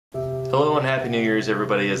Hello and Happy New Year's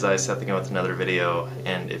everybody, as I set again with another video.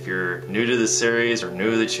 And if you're new to this series or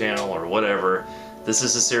new to the channel or whatever, this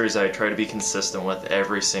is a series I try to be consistent with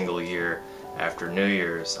every single year after New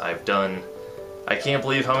Year's. I can't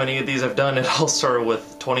believe how many of these I've done. It all started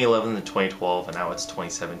with 2011 to 2012 and now it's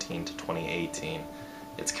 2017 to 2018.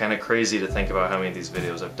 It's kind of crazy to think about how many of these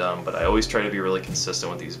videos I've done, but I always try to be really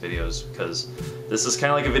consistent with these videos because this is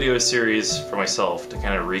kind of like a video series for myself to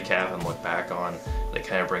kind of recap and look back on, to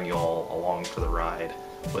kind of bring you all along for the ride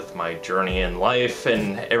with my journey in life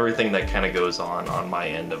and everything that kind of goes on my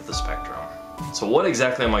end of the spectrum. So what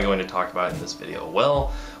exactly am I going to talk about in this video?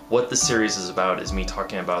 Well, what this series is about is me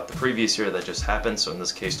talking about the previous year that just happened, so in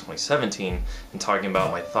this case 2017, and talking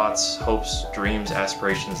about my thoughts, hopes, dreams,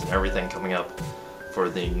 aspirations, and everything coming up for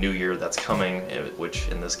the new year that's coming, which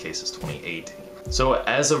in this case is 2018. So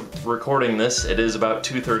as of recording this, it is about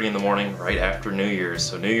 2:30 in the morning, right after New Year's.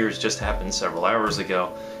 So New Year's just happened several hours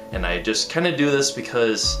ago, and I just kind of do this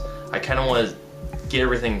because I kind of want to get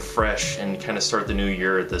everything fresh and kind of start the new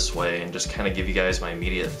year this way and just kind of give you guys my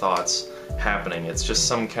immediate thoughts happening. It's just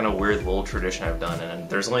some kind of weird little tradition I've done, and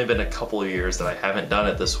there's only been a couple of years that I haven't done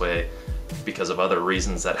it this way because of other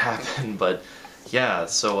reasons that happened, but yeah,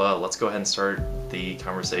 so let's go ahead and start the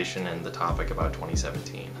conversation and the topic about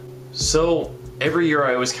 2017. So every year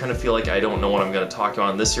I always kind of feel like I don't know what I'm going to talk about,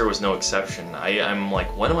 and this year was no exception. I'm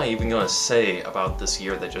like, what am I even going to say about this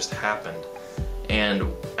year that just happened?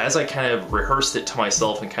 And as I kind of rehearsed it to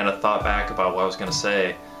myself and kind of thought back about what I was going to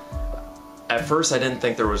say, at first I didn't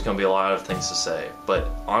think there was going to be a lot of things to say, but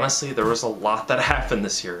honestly there was a lot that happened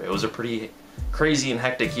this year. It was a pretty crazy and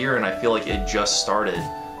hectic year, and I feel like it just started,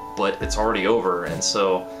 but it's already over, and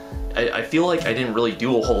so I feel like I didn't really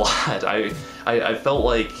do a whole lot. I felt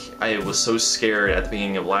like I was so scared at the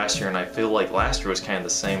beginning of last year, and I feel like last year was kind of the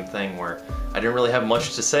same thing where I didn't really have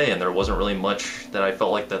much to say, and there wasn't really much that I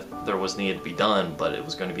felt like that there was needed to be done, but it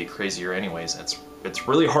was going to be a crazy year anyways. It's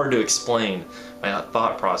really hard to explain my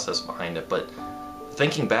thought process behind it, but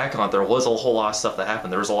thinking back on it, there was a whole lot of stuff that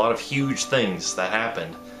happened. There was a lot of huge things that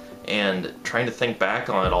happened, and trying to think back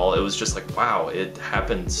on it all, it was just like, wow, it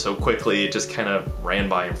happened so quickly, it just kind of ran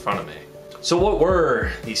by in front of me. So what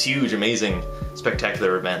were these huge, amazing,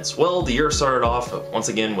 spectacular events? Well, the year started off once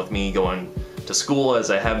again with me going to school,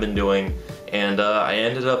 as I have been doing, and I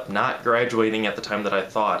ended up not graduating at the time that I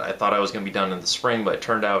thought. I thought I was going to be done in the spring, but it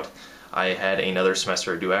turned out I had another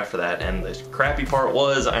semester to do after that, and the crappy part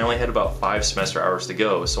was I only had about 5 semester hours to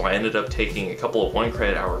go, so I ended up taking a couple of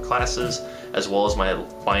 1-credit-hour classes, as well as my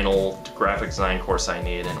final graphic design course I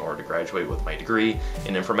needed in order to graduate with my degree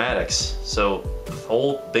in informatics. So the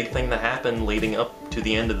whole big thing that happened leading up to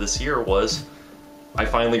the end of this year was I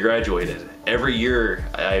finally graduated. Every year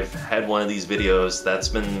I've had one of these videos. That's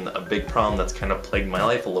been a big problem that's kind of plagued my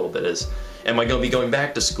life a little bit, is am I going to be going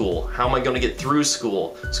back to school? How am I going to get through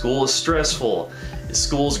school? School is stressful.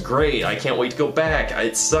 School's great. I can't wait to go back.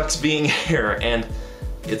 It sucks being here. And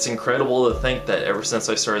it's incredible to think that ever since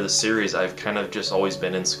I started this series, I've kind of just always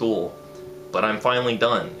been in school. But I'm finally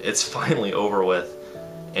done. It's finally over with.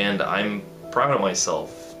 And I'm proud of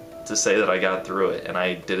myself to say that I got through it, and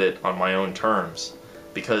I did it on my own terms,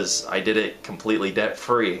 because I did it completely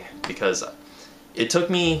debt-free, because it took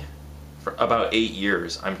me for about 8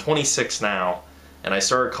 years. I'm 26 now, and I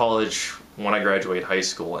started college when I graduated high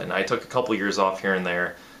school, and I took a couple years off here and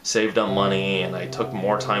there, saved up money, and I took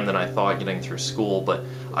more time than I thought getting through school, but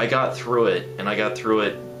I got through it, and I got through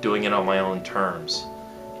it doing it on my own terms.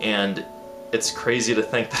 And it's crazy to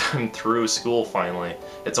think that I'm through school finally.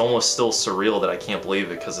 It's almost still surreal that I can't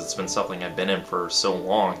believe it, because it's been something I've been in for so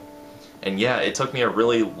long. And yeah, it took me a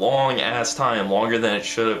really long ass time, longer than it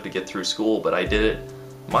should have, to get through school, but I did it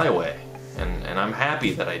my way. And I'm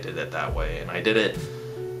happy that I did it that way, and I did it,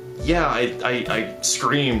 yeah, I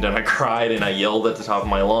screamed and I cried and I yelled at the top of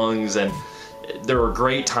my lungs, and there were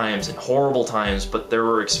great times and horrible times, but there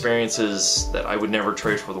were experiences that I would never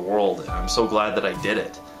trade for the world, and I'm so glad that I did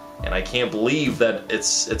it. And I can't believe that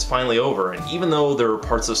it's finally over, and even though there were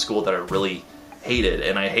parts of school that I really hated,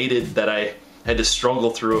 and I hated that I had to struggle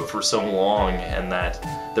through it for so long, and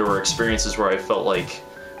that there were experiences where I felt like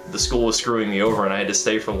the school was screwing me over and I had to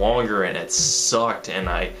stay for longer, and it sucked, and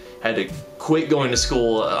I had to quit going to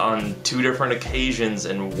school on 2 different occasions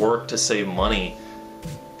and work to save money.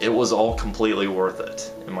 It was all completely worth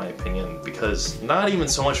it, in my opinion, because not even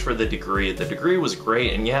so much for the degree. The degree was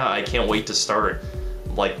great, and yeah, I can't wait to start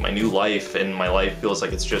like my new life, and my life feels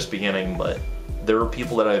like it's just beginning, but there are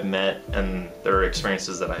people that I've met and there are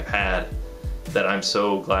experiences that I've had that I'm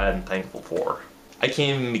so glad and thankful for. I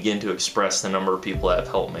can't even begin to express the number of people that have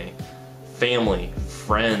helped me. Family,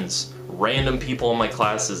 friends, random people in my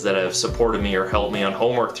classes that have supported me or helped me on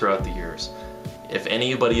homework throughout the years. If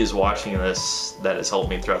anybody is watching this that has helped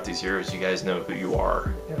me throughout these years, you guys know who you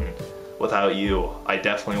are. And without you, I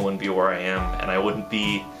definitely wouldn't be where I am, and I wouldn't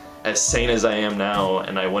be as sane as I am now,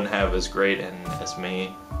 and I wouldn't have as great and as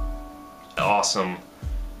many awesome,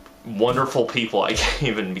 wonderful people. I can't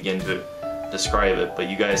even begin to describe it, but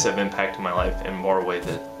you guys have impacted my life in more ways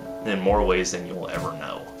than you'll ever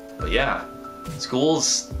know. But yeah,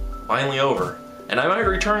 school's finally over, and I might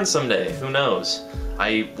return someday, who knows.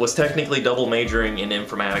 I was technically double majoring in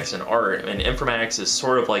informatics and art, and informatics is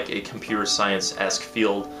sort of like a computer science-esque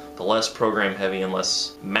field, the less program heavy and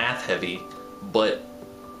less math heavy, but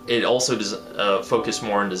it also focused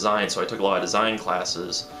more on design, so I took a lot of design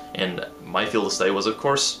classes, and my field of study was, of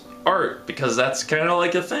course, art, because that's kind of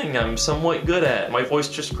like a thing I'm somewhat good at. My voice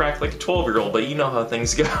just cracked like a 12-year-old, but you know how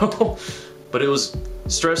things go. But it was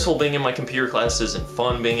stressful being in my computer classes and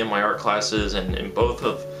fun being in my art classes, and in both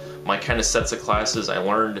of my kind of sets of classes I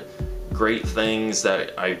learned great things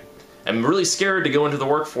that I am really scared to go into the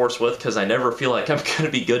workforce with, because I never feel like I'm going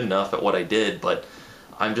to be good enough at what I did, but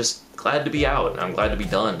I'm just glad to be out, and I'm glad to be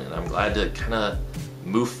done, and I'm glad to kind of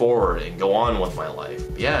move forward and go on with my life.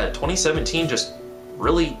 Yeah, 2017 just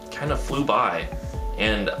really kind of flew by,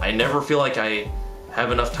 and I never feel like I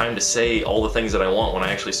have enough time to say all the things that I want when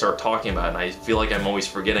I actually start talking about it, and I feel like I'm always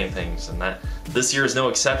forgetting things, and that this year is no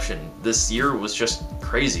exception. This year was just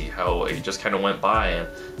crazy how it just kind of went by, and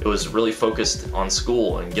it was really focused on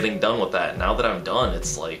school and getting done with that. Now that I'm done,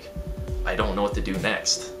 it's like I don't know what to do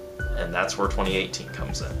next, and that's where 2018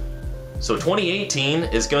 comes in. So 2018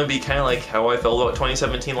 is going to be kind of like how I felt about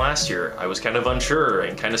 2017 last year. I was kind of unsure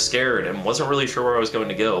and kind of scared and wasn't really sure where I was going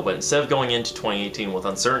to go, but instead of going into 2018 with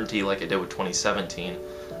uncertainty like I did with 2017,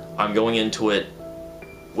 I'm going into it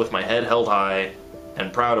with my head held high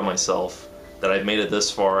and proud of myself that I've made it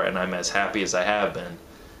this far, and I'm as happy as I have been.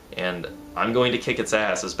 And I'm going to kick its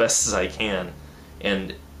ass as best as I can.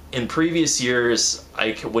 And in previous years,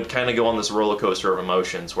 I would kind of go on this roller coaster of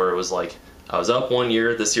emotions where it was like, I was up one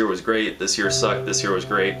year, this year was great, this year sucked, this year was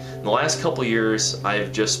great. In the last couple years,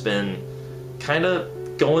 I've just been kind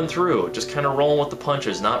of going through, just kind of rolling with the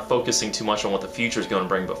punches, not focusing too much on what the future is going to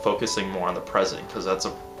bring, but focusing more on the present, because that's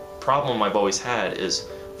a problem I've always had, is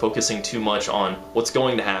focusing too much on what's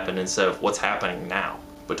going to happen instead of what's happening now.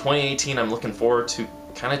 But 2018, I'm looking forward to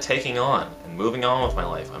kind of taking on and moving on with my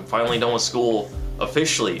life. I'm finally done with school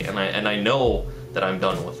officially, and I know that I'm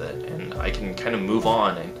done with it, and I can kind of move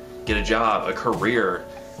on and get a job, a career,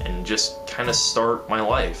 and just kind of start my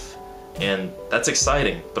life. And that's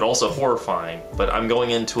exciting, but also horrifying. But I'm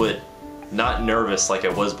going into it not nervous like I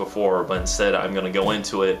was before, but instead I'm going to go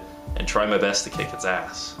into it and try my best to kick its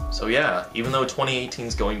ass. So yeah, even though 2018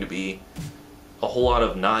 is going to be a whole lot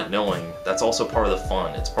of not knowing, that's also part of the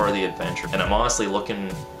fun, it's part of the adventure, and I'm honestly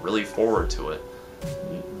looking really forward to it.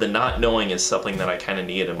 The not knowing is something that I kind of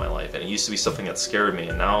needed in my life, and it used to be something that scared me,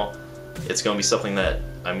 and now it's going to be something that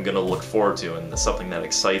I'm going to look forward to, and it's something that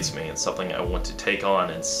excites me, and something I want to take on,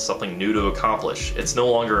 and something new to accomplish. It's no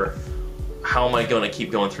longer how am I going to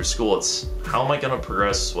keep going through school, it's how am I going to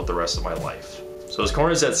progress with the rest of my life. So as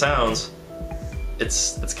corny as that sounds,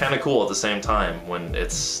 it's kind of cool at the same time when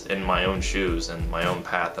it's in my own shoes and my own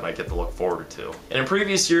path that I get to look forward to. And in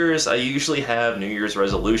previous years, I usually have New Year's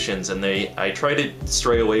resolutions, and I try to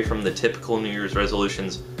stray away from the typical New Year's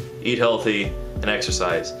resolutions, eat healthy and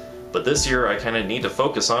exercise. But this year I kind of need to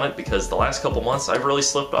focus on it, because the last couple months I've really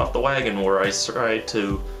slipped off the wagon where I tried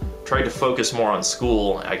to focus more on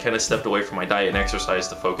school. I kind of stepped away from my diet and exercise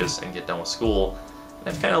to focus and get done with school. And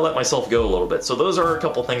I've kind of let myself go a little bit. So those are a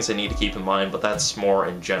couple things I need to keep in mind, but that's more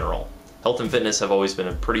in general. Health and fitness have always been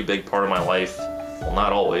a pretty big part of my life. Well,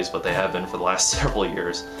 not always, but they have been for the last several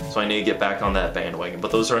years. So I need to get back on that bandwagon, but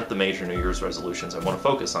those aren't the major New Year's resolutions I want to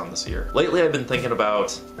focus on this year. Lately I've been thinking about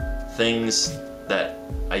things that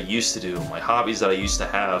I used to do, my hobbies that I used to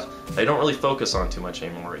have, I don't really focus on too much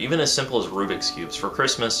anymore. Even as simple as Rubik's Cubes. For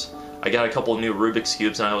Christmas, I got a couple of new Rubik's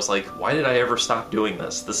Cubes, and I was like, why did I ever stop doing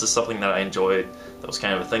this? This is something that I enjoyed. That was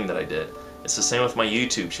kind of a thing that I did. It's the same with my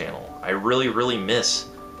YouTube channel. I really, really miss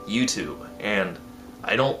YouTube, and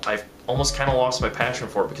I've almost kind of lost my passion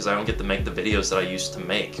for it because I don't get to make the videos that I used to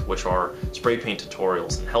make, which are spray paint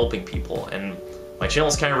tutorials and helping people, and my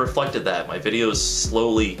channel's kind of reflected that. My videos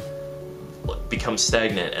slowly become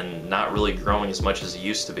stagnant and not really growing as much as it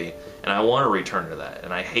used to be, and I want to return to that,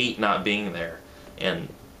 and I hate not being there, and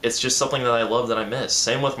it's just something that I love that I miss.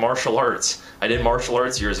 Same with martial arts. I did martial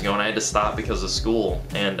arts years ago and I had to stop because of school,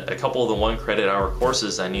 and a couple of the 1 credit hour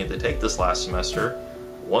courses I needed to take this last semester,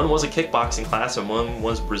 one was a kickboxing class and one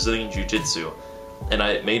was Brazilian Jiu-Jitsu, and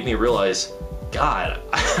it made me realize God,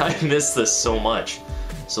 I miss this so much.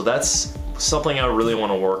 So that's something I really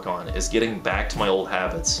want to work on, is getting back to my old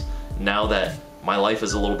habits now that my life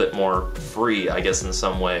is a little bit more free, I guess, in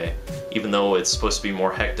some way, even though it's supposed to be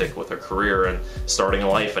more hectic with a career and starting a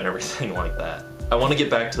life and everything like that. I want to get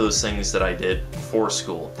back to those things that I did before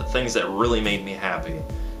school, the things that really made me happy,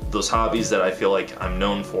 those hobbies that I feel like I'm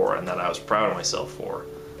known for and that I was proud of myself for.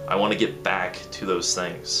 I want to get back to those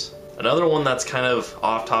things. Another one that's kind of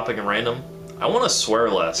off topic and random, I want to swear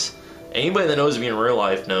less. Anybody that knows me in real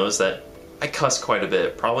life knows that I cuss quite a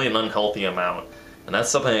bit, probably an unhealthy amount, and that's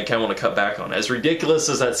something I kind of want to cut back on. As ridiculous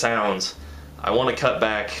as that sounds, I want to cut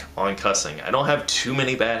back on cussing. I don't have too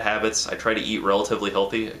many bad habits. I try to eat relatively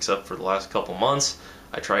healthy, except for the last couple months.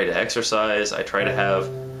 I try to exercise. I try to have,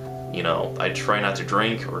 you know, I try not to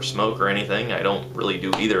drink or smoke or anything. I don't really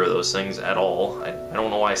do either of those things at all. I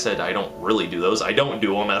don't know why I said I don't really do those. I don't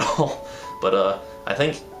do them at all. But I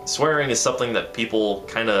think swearing is something that people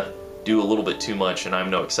kind of do a little bit too much, and I'm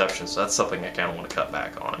no exception, so that's something I kind of want to cut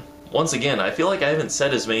back on. Once again, I feel like I haven't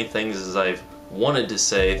said as many things as I've wanted to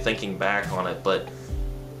say thinking back on it, but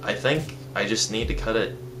I think I just need to cut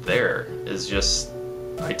it there. Is just,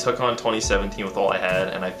 I took on 2017 with all I had,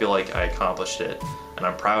 and I feel like I accomplished it, and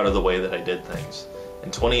I'm proud of the way that I did things. In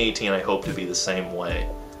 2018, I hope to be the same way.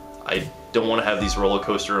 I don't want to have these roller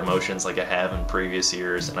coaster emotions like I have in previous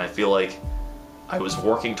years, and I feel like I was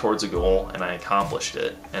working towards a goal and I accomplished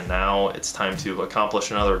it, and now it's time to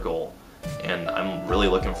accomplish another goal, and I'm really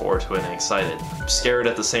looking forward to it and excited. I'm scared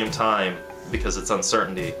at the same time because it's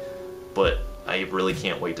uncertainty, but I really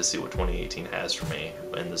can't wait to see what 2018 has for me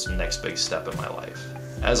in this next big step in my life.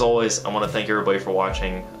 As always, I want to thank everybody for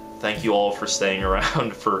watching. Thank you all for staying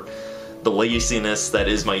around for the laziness that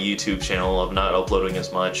is my YouTube channel of not uploading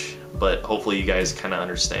as much, but hopefully you guys kind of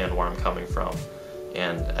understand where I'm coming from.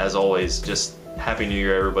 And as always, just Happy New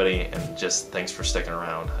Year, everybody, and just thanks for sticking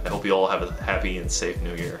around. I hope you all have a happy and safe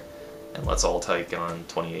New Year, and let's all take on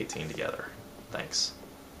 2018 together. Thanks.